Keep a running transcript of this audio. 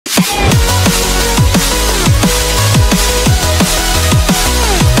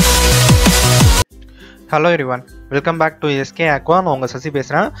Hello everyone, welcome back to SK Aqua. நான் உங்கள் சசி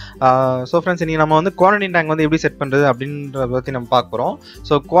பேசுகிறேன். ஸோ ஃப்ரெண்ட்ஸ், இன்றைக்கி நம்ம வந்து குவாரண்டைன் டேங்க் வந்து எப்படி செட் பண்ணுறது அப்படின்றத பற்றி நம்ம பார்க்க போகிறோம்.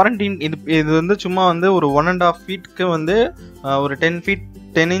 ஸோ குவாரண்டைன் இது வந்து சும்மா வந்து ஒரு 1.5 feet வந்து ஒரு 10 feet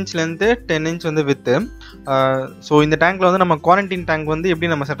 10 inch லென்த்து 10 inch வந்து வித்து. ஸோ இந்த டேங்க்கில் வந்து நம்ம குவாரண்டைன் டேங்க் வந்து எப்படி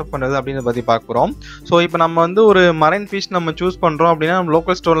நம்ம செட்டப் பண்ணுறது அப்படின்றத பற்றி பார்க்க போகிறோம். ஸோ இப்போ நம்ம வந்து ஒரு மரைன் ஃபிஷ் நம்ம சூஸ் பண்ணுறோம் அப்படின்னா, நம்ம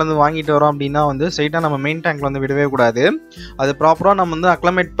லோக்கல் ஸ்டோர்லேருந்து வாங்கிட்டு வரோம் அப்படின்னா வந்து ஸ்ட்ரைட்டாக நம்ம மெயின் டேங்க்கில் வந்து விடவே கூடாது. அது ப்ராப்பராக நம்ம வந்து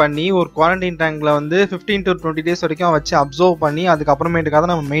அக்ளமேட் பண்ணி ஒரு குவாரண்டைன் டேங்க்கில் வந்து 15 to 20 days வரைக்கும் வச்சு அப்சர்வ் பண்ணி அதுக்கப்புறமேட்டுக்காக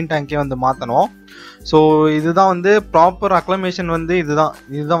நம்ம மெயின் டேங்கே வந்து மாற்றணும். ஸோ இதுதான் வந்து ப்ராப்பர் அக்ளமேஷன் வந்து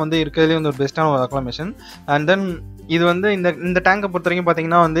இதுதான் வந்து இருக்கிறதுலே வந்து ஒரு பெஸ்ட்டான ஒரு அக்ளமேஷன். அண்ட் தென் இது வந்து இந்த டேங்கை பொறுத்த வரைக்கும்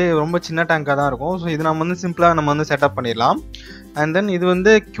பார்த்தீங்கன்னா வந்து ரொம்ப சின்ன டேங்காக தான் இருக்கும். ஸோ இது நம்ம வந்து சிம்பிளாக நம்ம வந்து செட்டப் பண்ணிடலாம். அண்ட் தென் இது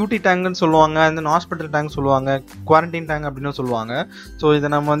வந்து கியூட்டி டேங்குன்னு சொல்லுவாங்க, அண்ட் தென் ஹாஸ்பிட்டல் டேங்க் சொல்லுவாங்க, குவாரண்டைன் டேங்க் அப்படின்னு சொல்லுவாங்க. ஸோ இதை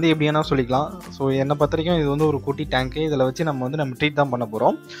நம்ம வந்து எப்படி வேணால் சொல்லிக்கலாம். ஸோ என்னை பொறுத்த வரைக்கும் இது வந்து ஒரு குட்டி டேங்க்கு. இதில் வச்சு நம்ம ட்ரீட் தான் பண்ண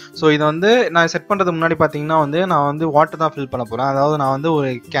போகிறோம். ஸோ இதை வந்து நான் செட் பண்ணுறதுக்கு முன்னாடி பார்த்தீங்கன்னா வந்து நான் வந்து வாட்டர் தான் ஃபில் பண்ண போகிறேன். அதாவது நான் வந்து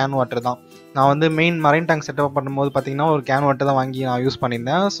ஒரு கேன் வாட்டர் தான். நான் வந்து மெயின் மரைன் டேங்க் செட்டப் பண்ணும்போது பார்த்தீங்கன்னா ஒரு கேன் வாட்டர் தான் வாங்கி நான் யூஸ்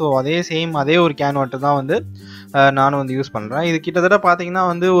பண்ணியிருந்தேன். ஸோ அதே ஒரு கேன் வாட்டர் தான் வந்து நானும் வந்து யூஸ் பண்ணுறேன். இது கிட்டத்தட்ட பார்த்தீங்கன்னா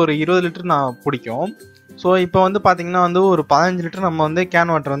வந்து ஒரு 20 லிட்டர் நான் பிடிக்கும். ஸோ இப்போ வந்து பார்த்தீங்கன்னா வந்து ஒரு 15 லிட்டர் நம்ம வந்து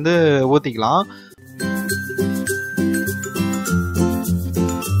கேன் வாட்டர் வந்து ஊற்றிக்கலாம்.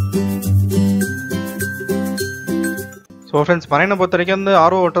 ஸோ ஃப்ரெண்ட்ஸ், மரைனை பொறுத்த வரைக்கும் வந்து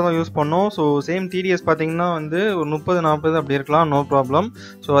ஆர்ஓ வாட்டர் தான் யூஸ் பண்ணோம். ஸோ சேம் TDS பார்த்தீங்கன்னா வந்து ஒரு 30-40 அப்படி இருக்கலாம், நோ ப்ராப்ளம்.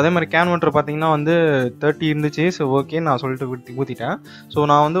 ஸோ அதே மாதிரி கேன் வாட்டர் பார்த்தீங்கன்னா வந்து 30 இருந்துச்சு. ஸோ ஓகே, நான் சொல்லிட்டு ஊற்றிட்டேன். ஸோ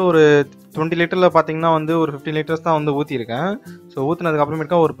நான் வந்து ஒரு 20 லிட்டரில் பார்த்தீங்கன்னா வந்து ஒரு 15 லிட்டர்ஸ் தான் வந்து ஊற்றிருக்கேன். ஸோ ஊற்றினதுக்கு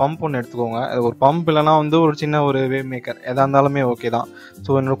அப்புறமேட்டுக்கா ஒரு பம்ப் ஒன்று எடுத்துக்கோங்க. அது ஒரு பம்ப் இல்லைனா வந்து ஒரு சின்ன ஒரு வேவ் மேக்கர் எதாக இருந்தாலுமே ஓகே தான்.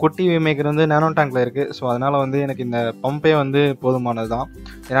 ஸோ என்னோடய குட்டி வேவ் மேக்கர் வந்து நேனோ டேங்கில் இருக்குது. ஸோ அதனால் வந்து எனக்கு இந்த பம்பே வந்து போதுமானது தான்.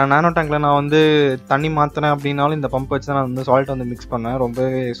 ஏன்னா நேனோ டேங்கில் நான் வந்து தண்ணி மாற்றினேன் அப்படின்னாலும் இந்த பம்ப் வச்சு தான் நான் வந்து சால்ட் வந்து மிக்ஸ் பண்ணேன்.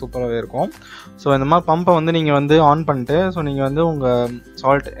 ரொம்பவே சூப்பராகவே இருக்கும். ஸோ இந்த மாதிரி பம்பை வந்து நீங்கள் வந்து ஆன் பண்ணிட்டு ஸோ நீங்கள் வந்து உங்கள்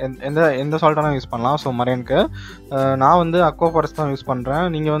சால்ட் எந்த சால்ட்டாலும் யூஸ் பண்ணலாம். ஸோ மரைனுக்கு நான் வந்து அக்வா ஃபாரஸ்ட் தான் யூஸ் பண்ணுறேன்.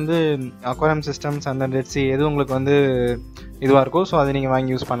 நீங்கள் வந்து aquarium systems அந்த ரெட் சி எது உங்களுக்கு வந்து இதுவாக இருக்கும். ஸோ அதை நீங்கள்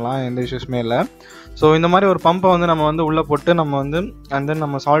வாங்கி யூஸ் பண்ணலாம், எந்த இஷ்யூஸுமே இல்லை. ஸோ இந்த மாதிரி ஒரு பம்பை வந்து நம்ம வந்து உள்ளே போட்டு நம்ம வந்து அண்ட் தென்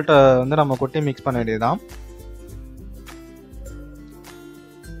நம்ம சால்ட்டை வந்து நம்ம கொட்டி மிக்ஸ் பண்ண வேண்டியது தான்.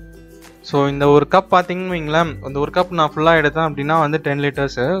 ஸோ இந்த ஒரு கப் பார்த்தீங்கன்னு வைங்களேன், இந்த ஒரு கப் நான் ஃபுல்லாக எடுத்தேன் அப்படின்னா வந்து 10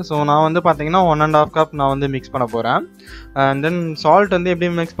 லிட்டர்ஸு. ஸோ நான் வந்து பார்த்தீங்கன்னா 1.5 கப் நான் வந்து மிக்ஸ் பண்ண போகிறேன். அண்ட் தென் சால்ட் வந்து எப்படி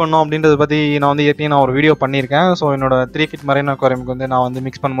மிக்ஸ் பண்ணோம் அப்படின்றத பற்றி நான் வந்து ஏற்கனவே நான் ஒரு வீடியோ பண்ணியிருக்கேன். ஸோ என்னோட 3 feet மரைன் அக்வாரியமுக்கு வந்து நான் வந்து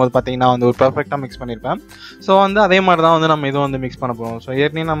மிக்ஸ் பண்ணும்போது பார்த்தீங்கன்னா வந்து ஒரு பர்ஃபெக்டாக மிக்ஸ் பண்ணியிருப்பேன். ஸோ வந்து அதே மாதிரி தான் வந்து நம்ம இதுவும் வந்து மிக்ஸ் பண்ண போகிறோம். ஸோ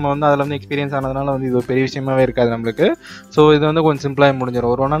ஏற்கனவே நம்ம வந்து அதில் வந்து எக்ஸ்பீரியன்ஸ் ஆனதுனால வந்து இது ஒரு பெரிய விஷயமாகவே இருக்காது நம்மளுக்கு. ஸோ இது வந்து கொஞ்சம் சிம்பிளாக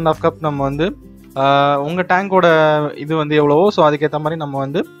முடிஞ்சிடும். ஒரு 1.5 கப் நம்ம வந்து உங்கள் டேங்கோட இது வந்து எவ்வளவோ ஸோ அதுக்கேற்ற மாதிரி நம்ம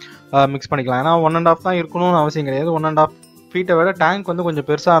வந்து மிக்ஸ் பண்ணிக்கலாம். ஏன்னா 1.5 தான் இருக்கணும்னு அவசியம் கிடையாது. 1.5 feet விட டேங்க் வந்து கொஞ்சம்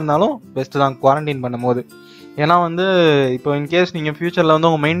பெருசாக இருந்தாலும் பெஸ்ட்டு தான் குவாரண்டைன் பண்ணும்போது. ஏன்னா வந்து இப்போ இன்கேஸ் நீங்கள் ஃப்யூச்சரில் வந்து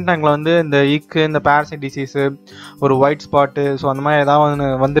உங்கள் மெயின் டேங்கில் வந்து இந்த இந்த பேரசைட் டிசீஸு, ஒரு ஒயிட் ஸ்பாட்டு, ஸோ அந்த மாதிரி ஏதாவது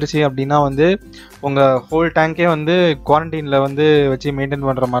வந்துருச்சு அப்படின்னா வந்து உங்கள் ஹோல் டேங்கே வந்து குவாரண்டைனில் வந்து வச்சு மெயின்டைன்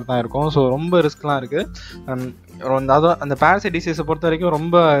பண்ணுற மாதிரி தான் இருக்கும். ஸோ ரொம்ப ரிஸ்க்லாம் இருக்குது. அதாவது அந்த பேரசைட் டிசீஸை பொறுத்த வரைக்கும்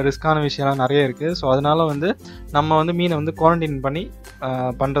ரொம்ப ரிஸ்க்கான விஷயம்லாம் நிறைய இருக்குது. ஸோ அதனால் வந்து நம்ம வந்து மீனை வந்து குவாரண்டைன் பண்ணி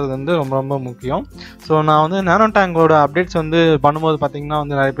பண்ணுறது வந்து ரொம்ப ரொம்ப முக்கியம். ஸோ நான் வந்து நேனோ டேங்கோட அப்டேட்ஸ் வந்து பண்ணும்போது பார்த்தீங்கன்னா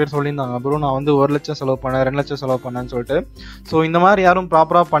வந்து நிறைய பேர் சொல்லியிருந்தாங்க, அப்புறம் நான் வந்து 1 லட்சம் செலவு பண்ணேன், 2 லட்சம் செலவு பண்ணேன்னு சொல்லிட்டு. ஸோ இந்த மாதிரி யாரும்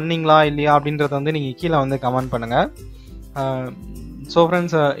ப்ராப்பராக பண்ணிங்களா இல்லையா அப்படின்றத வந்து நீங்கள் கீழே வந்து கமெண்ட் பண்ணுங்கள். ஸோ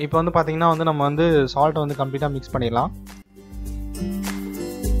ஃப்ரெண்ட்ஸ், இப்போ வந்து பார்த்தீங்கன்னா வந்து நம்ம வந்து சால்ட்டை வந்து கம்ப்ளீட்டாக மிக்ஸ் பண்ணிடலாம்.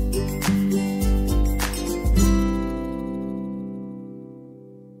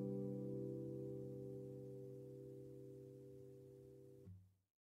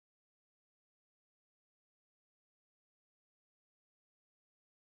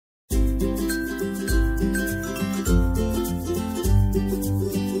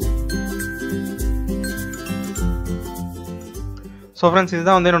 ஸோ ஃப்ரெண்ட்ஸ்,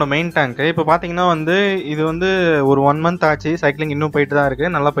 இதுதான் வந்து என்னோட மெயின் டேங்க்கு. இப்போ பார்த்தீங்கன்னா வந்து இது வந்து ஒரு 1 month ஆச்சு. சைக்கிளிங் இன்னும் போயிட்டு தான்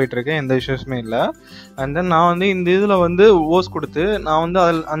இருக்குது, நல்லா போயிட்டுருக்கு, எந்த இஷ்யூஸுமே இல்லை. அண்ட் தென் நான் வந்து இந்த இதில் வந்து ஓஸ் கொடுத்து நான் வந்து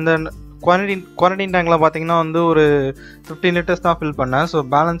அதில் அந்த குவாரண்டைன் டேங்கில் பார்த்தீங்கன்னா வந்து ஒரு 15 லிட்டர்ஸ் தான் ஃபில் பண்ணேன். ஸோ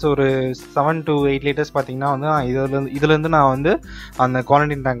பேலன்ஸ் ஒரு 7 to 8 லிட்டர்ஸ் பார்த்தீங்கன்னா வந்து இதுலேருந்து நான் வந்து அந்த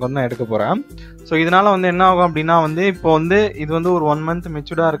குவாரண்டைன் டேங்க் வந்து நான் எடுக்க போகிறேன். ஸோ இதனால் வந்து என்ன ஆகும் அப்படின்னா வந்து இப்போ வந்து இது வந்து ஒரு 1 month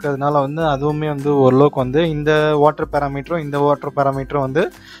மெச்சூர்டாக இருக்கிறதுனால வந்து அதுவுமே வந்து ஓரளவுக்கு வந்து இந்த வாட்டர் பேராமீட்டரும் வந்து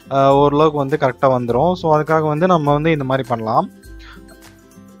ஓரளவுக்கு வந்து கரெக்டாக வந்துடும். ஸோ அதுக்காக வந்து நம்ம வந்து இந்த மாதிரி பண்ணலாம்.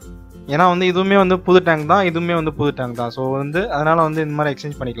 ஏன்னா வந்து இதுவுமே வந்து புது டேங்க் தான், இதுவுமே வந்து புது டேங்க் தான். ஸோ வந்து அதனால் வந்து இந்த மாதிரி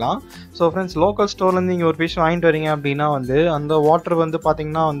எக்ஸ்சேஞ்ச் பண்ணிக்கலாம். ஸோ ஃப்ரெண்ட்ஸ், லோக்கல் ஸ்டோர்லேருந்து நீங்கள் ஒரு ஃபிஷ் வாங்கிட்டு வரீங்க அப்படின்னா வந்து அந்த வாட்டர் வந்து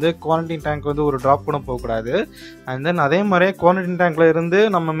பார்த்தீங்கன்னா வந்து குவாரண்டைன் டேங்க் வந்து ஒரு ட்ராப் கூட போகக்கூடாது. அண்ட் தென் அதே மாதிரியே குவாரண்டைன் டேங்க்கில் இருந்து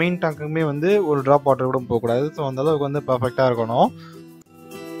நம்ம மெயின் டேங்க்குமே வந்து ஒரு ட்ராப் வாட்டர் கூட போகக்கூடாது. ஸோ அந்தளவுக்கு வந்து பர்ஃபெக்டாக இருக்கணும்.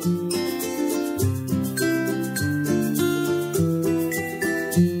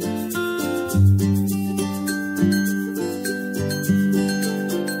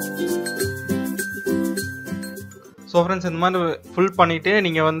 ஸோ ஃப்ரெண்ட்ஸ், இந்த மாதிரி ஃபுல் பண்ணிவிட்டு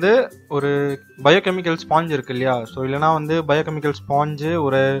நீங்கள் வந்து ஒரு பயோகெமிக்கல் ஸ்பாஞ்ச் இருக்குது இல்லையா? ஸோ இல்லைனா வந்து பயோகெமிக்கல் ஸ்பாஞ்சு,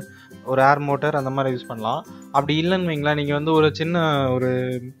 ஒரு ஏர் மோட்டர் அந்த மாதிரி யூஸ் பண்ணலாம். அப்படி இல்லைன்னு வைங்களேன், நீங்கள் வந்து ஒரு சின்ன ஒரு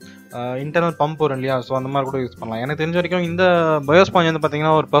இன்டர்னல் பம்ப் வரும் இல்லையா? ஸோ அந்த மாதிரி கூட யூஸ் பண்ணலாம். எனக்கு தெரிஞ்ச வரைக்கும் இந்த பயோஸ்பாஞ்ச் வந்து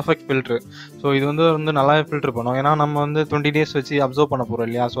பார்த்தீங்கன்னா ஒரு பர்ஃபெக்ட் ஃபில்ட்ரு. ஸோ இது வந்து நல்லாவே ஃபில்ட்ரு பண்ணும். ஏன்னா நம்ம வந்து 20 days வச்சு அப்சர்வ் பண்ண போகிறோம்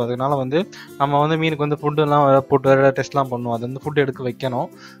இல்லையா? ஸோ அதனால வந்து நம்ம வந்து மீனுக்கு வந்து ஃபுட்டுலாம் போட்டு வேறு டெஸ்ட்லாம் பண்ணுவோம். அது வந்து ஃபுட் எடுக்க வைக்கணும்.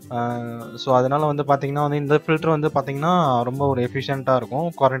 ஸோ அதனால் வந்து பார்த்திங்கன்னா வந்து இந்த ஃபில்ட்ரு வந்து பார்த்திங்கன்னா ரொம்ப ஒரு எஃபிஷியண்ட்டாக இருக்கும்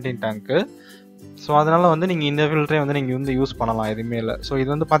குவாரண்டைன் டேங்க்கு. ஸோ அதனால் வந்து நீங்கள் இந்த ஃபில்டரே வந்து நீங்கள் வந்து யூஸ் பண்ணலாம், எதுவுமே இல்லை. ஸோ இது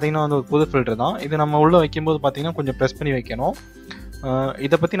வந்து பார்த்திங்கன்னா வந்து ஒரு புது ஃபில்ட்ரு தான். இது நம்ம உள்ளே வைக்கும்போது பார்த்திங்கன்னா கொஞ்சம் ப்ரெஸ் பண்ணி வைக்கணும்.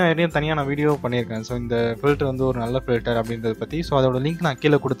 இதை பற்றி நான் எதையும் தனியாக நான் வீடியோ பண்ணியிருக்கேன். ஸோ இந்த ஃபில்டர் வந்து ஒரு நல்ல ஃபில்டர் அப்படின்றத பற்றி. ஸோ அதோட லிங்க் நான்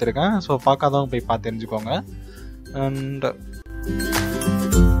கீழே கொடுத்துருக்கேன். ஸோ பார்க்காதவங்க போய் பார்த்து தெரிஞ்சுக்கோங்க. அண்ட்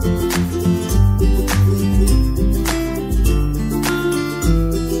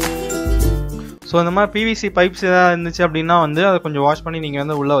ஸோ இந்த மாதிரி பிவிசி பைப்ஸ் எதாவது இருந்துச்சு அப்படின்னா வந்து அதை கொஞ்சம் வாஷ் பண்ணி நீங்கள்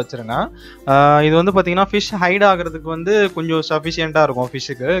வந்து உள்ளே வச்சுருங்க. இது வந்து பார்த்தீங்கன்னா ஃபிஷ் ஹைட் ஆகிறதுக்கு வந்து கொஞ்சம் சஃபிஷியண்ட்டாக இருக்கும்.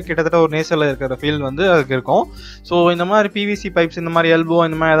 ஃபிஷ்ஷுக்கு கிட்டத்தட்ட ஒரு நேசரில் இருக்கிற ஃபீல் வந்து அதுக்கு இருக்கும். ஸோ இந்த மாதிரி பிவிசி பைப்ஸ், இந்த மாதிரி எல்போ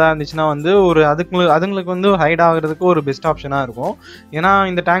இந்த மாதிரி எதாவது இருந்துச்சுன்னா வந்து ஒரு அதுங்களுக்கு வந்து ஹைட் ஆகிறதுக்கு ஒரு பெஸ்ட் ஆப்ஷனாக இருக்கும். ஏன்னா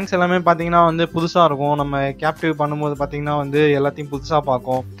இந்த டேங்க்ஸ் எல்லாமே பார்த்தீங்கன்னா வந்து புதுசாக இருக்கும். நம்ம கேப்டிவ் பண்ணும்போது பார்த்தீங்கன்னா வந்து எல்லாத்தையும் புதுசாக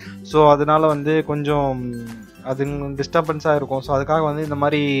பார்க்கும். ஸோ அதனால வந்து கொஞ்சம் அது டிஸ்டர்பன்ஸாக இருக்கும். ஸோ அதுக்காக வந்து இந்த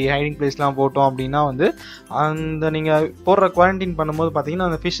மாதிரி ஹைடிங் பிளேஸ்லாம் போட்டோம் அப்படின்னா வந்து அந்த நீங்கள் போடுற குவாரண்டைன் பண்ணும்போது பார்த்தீங்கன்னா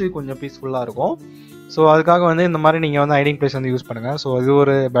அந்த ஃபிஷ்ஷு கொஞ்சம் பீஸ்ஃபுல்லாக இருக்கும். ஸோ அதுக்காக வந்து இந்த மாதிரி நீங்கள் வந்து ஹைடிங் பிளேஸ் வந்து யூஸ் பண்ணுங்கள். ஸோ இது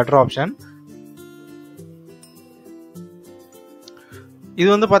ஒரு பெட்டர் ஆப்ஷன். இது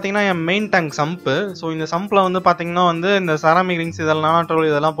வந்து பார்த்தீங்கன்னா என் மெயின் டேங்க் சம்ப்பு. ஸோ இந்த சம்பில் வந்து பார்த்தீங்கன்னா வந்து இந்த செராமிக் ரிங்ஸ்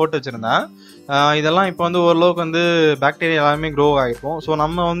இதெல்லாம் போட்டு வச்சுருந்தேன். இதெல்லாம் இப்போ வந்து ஓரளவுக்கு வந்து பாக்டீரியா எல்லாமே க்ரோ ஆகிருக்கும். ஸோ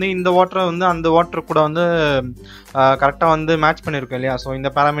நம்ம வந்து இந்த வாட்டரை வந்து அந்த வாட்டர் கூட வந்து கரெக்டாக வந்து மேட்ச் பண்ணியிருக்கோம் இல்லையா? ஸோ இந்த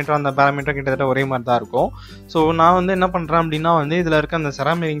பேராமீட்டர் அந்த பேராமீட்டர் கிட்டத்தட்ட ஒரே மாதிரி தான் இருக்கும். ஸோ நான் வந்து என்ன பண்ணுறேன் அப்படின்னா வந்து இதில் இருக்க அந்த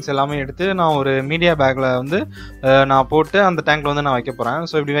செராமிக் ரிங்ஸ் எல்லாமே எடுத்து நான் ஒரு மீடியா பேக்கில் வந்து நான் போட்டு அந்த டேங்க்கில் வந்து நான் வைக்க போகிறேன்.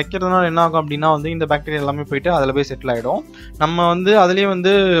 ஸோ இப்படி வைக்கிறதுனால என்ன ஆகும் அப்படின்னா வந்து இந்த பாக்டீரியா எல்லாமே போயிட்டு அதில் போய் செட்டில் ஆகிடும். நம்ம வந்து அதுலேயே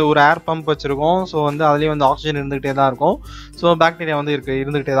வந்து ஒரு ஏர் பம்ப் வச்சுருக்கோம். ஸோ வந்து அதுலேயே வந்து ஆக்சிஜன் இருந்துகிட்டே தான் இருக்கும். ஸோ பாக்டீரியா வந்து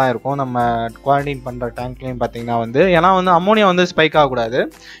இருந்துகிட்டே தான் இருக்கும் நம்ம குவாரண்டைன் பண்ணுற டேங்க்லேயும் பார்த்தீங்கன்னா வந்து. ஏன்னா வந்து அமோனியா வந்து ஸ்பைக் ஆகக்கூடாது.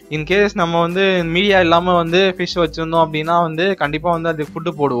 இன்கேஸ் நம்ம வந்து மீடியா இல்லாமல் வந்து ஃபிஷ் வச்சுருந்தோம் அப்படின்னா வந்து கண்டிப்பாக வந்து அது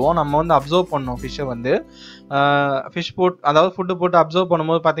ஃபுட்டு போடுவோம். நம்ம வந்து அப்சர்வ் பண்ணோம் ஃபிஷ்ஷை வந்து. அதாவது ஃபுட்டு போட்டு அப்சர்வ்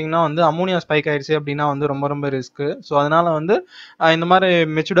பண்ணும்போது பார்த்தீங்கன்னா வந்து அமோனியா ஸ்பைக் ஆயிடுச்சு அப்படின்னா வந்து ரொம்ப ரொம்ப ரிஸ்க்கு. ஸோ அதனால் வந்து இந்த மாதிரி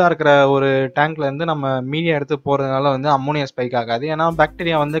மெச்சூர்டாக இருக்கிற ஒரு டேங்க்லேருந்து நம்ம மீடியா எடுத்து போகிறதுனால வந்து அமோனியா ஸ்பைக் ஆகாது. ஏன்னா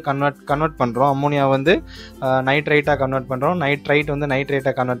பாக்டீரியா வந்து கன்வெர்ட் பண்ணுறோம். அமோனியா வந்து நைட்ரைட்டாக கன்வெர்ட் பண்ணுறோம். நைட்ரைட் வந்து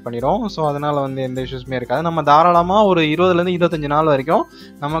நைட்ரேட்டாக கன்வெர்ட் பண்ணிடும். ஸோ அதனால் வந்து எந்த இஷ்யூஸுமே இருக்காது. நம்ம தாராளமாக ஒரு 20 to 25 நாள் வரைக்கும்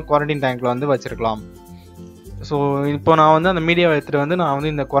நம்ம குவாரண்டைன் டேங்க்கில் வந்து வச்சுருக்கலாம். ஸோ இப்போ நான் வந்து அந்த மீடியாவை எடுத்துகிட்டு வந்து நான்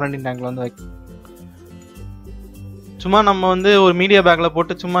வந்து இந்த குவாரண்டைன் டேங்க்கில் வந்து சும்மா நம்ம வந்து ஒரு மீடியா பேக்கில்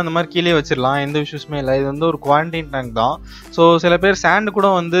போட்டு சும்மா இந்த மாதிரி கீழே வச்சிடலாம். எந்த இஷ்யூஸுமே இல்லை. இது வந்து ஒரு குவாரண்டைன் டேங்க் தான். ஸோ சில பேர் சாண்டு கூட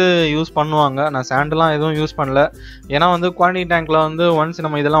வந்து யூஸ் பண்ணுவாங்க. நான் சாண்டுலாம் எதுவும் யூஸ் பண்ணல. ஏன்னா வந்து குவாரண்டைன் டேங்க்கில் வந்து ஒன்ஸ்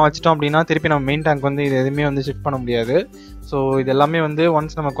நம்ம இதெல்லாம் வச்சிட்டோம் அப்படின்னா திருப்பி நம்ம மெயின் டேங்க் வந்து இது எதுவுமே வந்து ஷிஃப்ட் பண்ண முடியாது. ஸோ இது எல்லாமே வந்து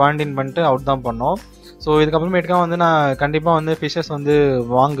ஒன்ஸ் நம்ம குவாரண்டைன் பண்ணிட்டு அவுட் தான் பண்ணோம். ஸோ இதுக்கப்புறமேட்டுக்கா வந்து நான் கண்டிப்பாக வந்து ஃபிஷ்ஷஸ் வந்து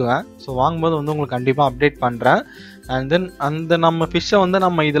வாங்குவேன். ஸோ வாங்கும்போது வந்து உங்களுக்கு கண்டிப்பாக அப்டேட் பண்ணுறேன். அண்ட் தென் அந்த நம்ம ஃபிஷ்ஷை வந்து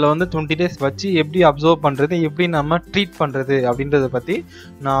நம்ம இதில் வந்து 20 days வச்சு எப்படி அப்சர்வ் பண்ணுறது, எப்படி நம்ம ட்ரீட் பண்ணுறது அப்படின்றத பற்றி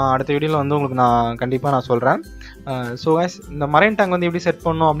நான் அடுத்த வீடியோவில் வந்து உங்களுக்கு நான் கண்டிப்பாக சொல்கிறேன். ஸோ கைஸ், இந்த மரைன் டேங்க் வந்து எப்படி செட்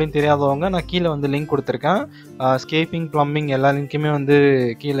பண்ணணும் அப்படின்னு தெரியாதவங்க நான் கீழே வந்து லிங்க் கொடுத்துருக்கேன். ஸ்கேப்பிங், ப்ளம்பிங் எல்லா லிங்க்குமே வந்து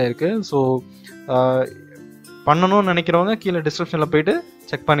கீழே இருக்குது. ஸோ பண்ணணும்னு நினைக்கிறவங்க கீழே டிஸ்கிரிப்ஷனில் போய்ட்டு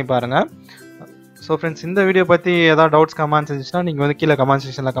செக் பண்ணி பாருங்கள். ஸோ ஃப்ரெண்ட்ஸ், இந்த வீடியோ பற்றி ஏதாவது டவுட்ஸ் கமெண்ட்ஸ் இருந்துச்சுன்னா நீங்கள் வந்து கீழே கமெண்ட்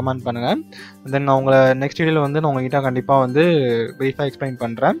செக்ஷனில் கமெண்ட் பண்ணுங்கள். தென் நான் உங்களை நெக்ஸ்ட் வீடியோவில் வந்து நான் உங்கள்கிட்ட கண்டிப்பாக வந்து ப்ரீஃபாக எக்ஸ்பிளைன்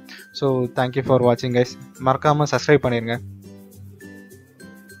பண்ணுறேன். ஸோ தேங்க்யூ ஃபார் வாட்சிங் கைஸ். மறக்காமல் சப்ஸ்கிரைப் பண்ணிடுங்க.